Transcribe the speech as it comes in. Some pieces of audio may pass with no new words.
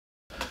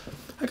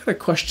I got a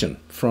question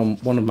from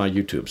one of my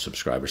YouTube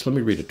subscribers. Let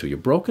me read it to you.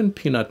 Broken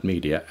Peanut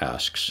Media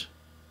asks,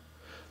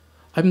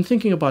 I've been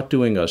thinking about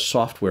doing a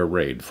software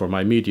RAID for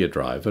my media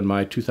drive and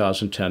my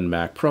 2010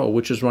 Mac Pro,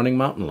 which is running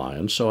Mountain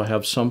Lion, so I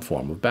have some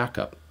form of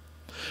backup.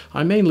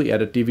 I mainly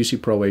edit DVC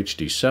Pro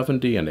HD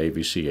 70 and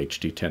AVC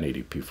HD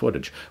 1080p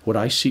footage. Would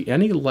I see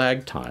any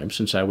lag time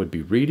since I would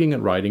be reading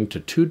and writing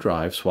to two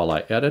drives while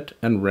I edit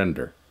and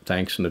render?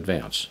 Thanks in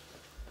advance.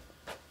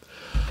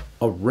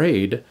 A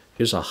RAID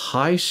is a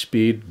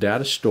high-speed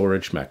data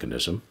storage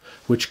mechanism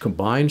which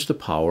combines the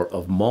power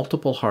of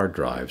multiple hard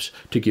drives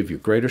to give you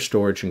greater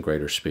storage and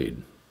greater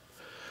speed.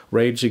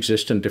 RAIDs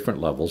exist in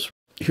different levels.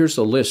 Here's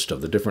a list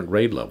of the different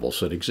RAID levels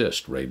that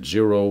exist. RAID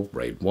 0,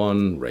 RAID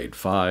 1, RAID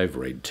 5,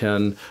 RAID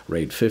 10,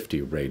 RAID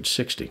 50, RAID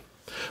 60.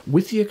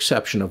 With the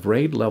exception of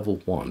RAID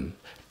level 1,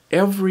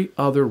 every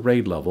other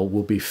RAID level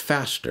will be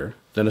faster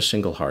than a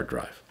single hard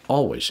drive.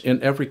 Always,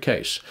 in every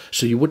case,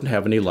 so you wouldn't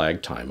have any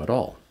lag time at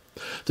all.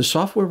 The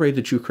software RAID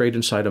that you create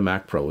inside a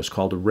Mac Pro is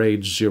called a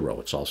RAID 0.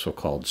 It's also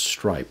called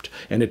striped,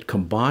 and it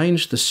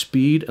combines the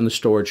speed and the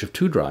storage of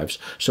two drives,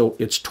 so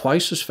it's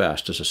twice as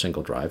fast as a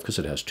single drive because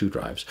it has two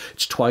drives.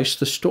 It's twice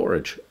the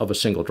storage of a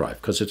single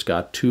drive because it's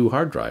got two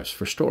hard drives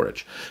for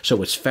storage.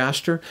 So it's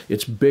faster,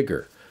 it's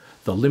bigger.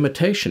 The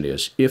limitation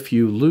is if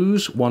you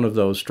lose one of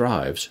those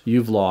drives,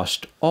 you've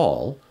lost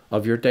all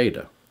of your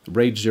data.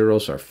 RAID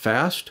 0s are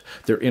fast,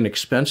 they're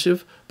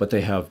inexpensive, but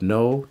they have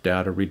no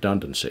data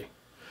redundancy.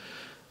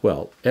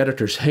 Well,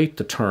 editors hate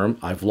the term,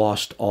 I've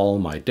lost all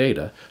my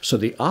data, so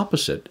the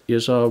opposite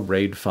is a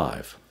RAID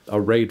 5. A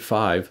RAID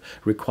 5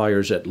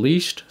 requires at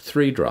least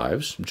 3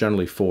 drives,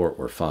 generally 4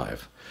 or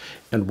 5.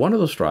 And one of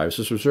those drives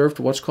is reserved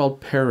for what's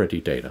called parity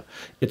data.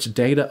 It's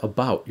data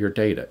about your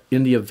data.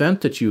 In the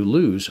event that you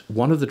lose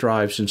one of the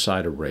drives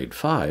inside a RAID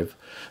 5,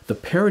 the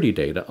parity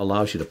data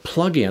allows you to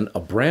plug in a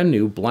brand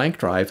new blank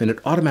drive and it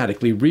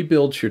automatically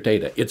rebuilds your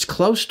data. It's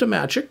close to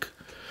magic,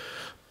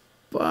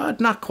 but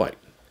not quite.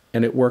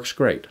 And it works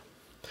great.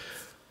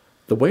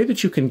 The way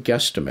that you can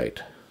guesstimate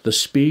the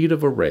speed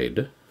of a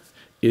RAID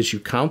is you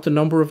count the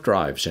number of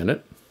drives in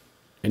it,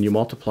 and you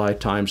multiply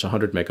times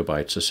 100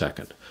 megabytes a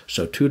second.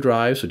 So 2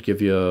 drives would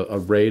give you a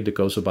RAID that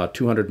goes about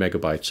 200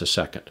 megabytes a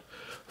second.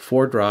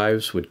 4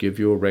 drives would give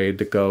you a RAID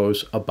that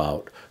goes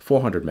about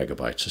 400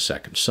 megabytes a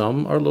second.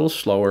 Some are a little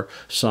slower,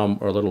 some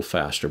are a little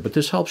faster, but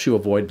this helps you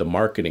avoid the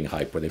marketing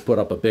hype where they put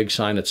up a big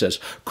sign that says,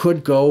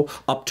 could go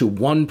up to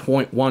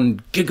 1.1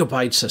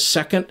 gigabytes a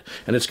second,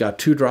 and it's got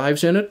 2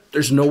 drives in it.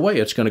 There's no way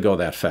it's going to go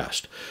that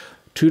fast.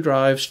 2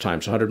 drives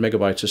times 100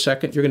 megabytes a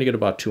second, you're going to get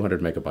about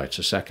 200 megabytes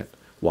a second.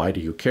 Why do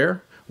you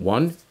care?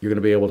 1, you're going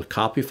to be able to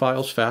copy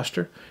files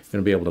faster, you're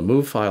going to be able to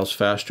move files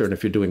faster, and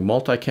if you're doing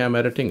multicam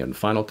editing in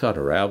Final Cut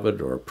or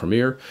Avid or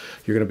Premiere,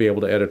 you're going to be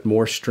able to edit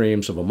more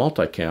streams of a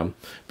multicam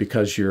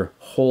because your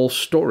whole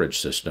storage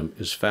system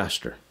is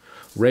faster.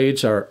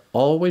 RAIDs are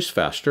always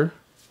faster,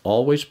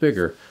 always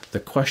bigger. The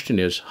question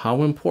is,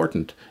 how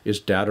important is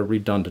data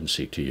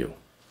redundancy to you?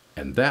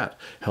 And that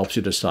helps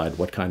you decide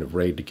what kind of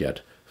RAID to get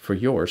for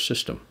your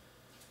system.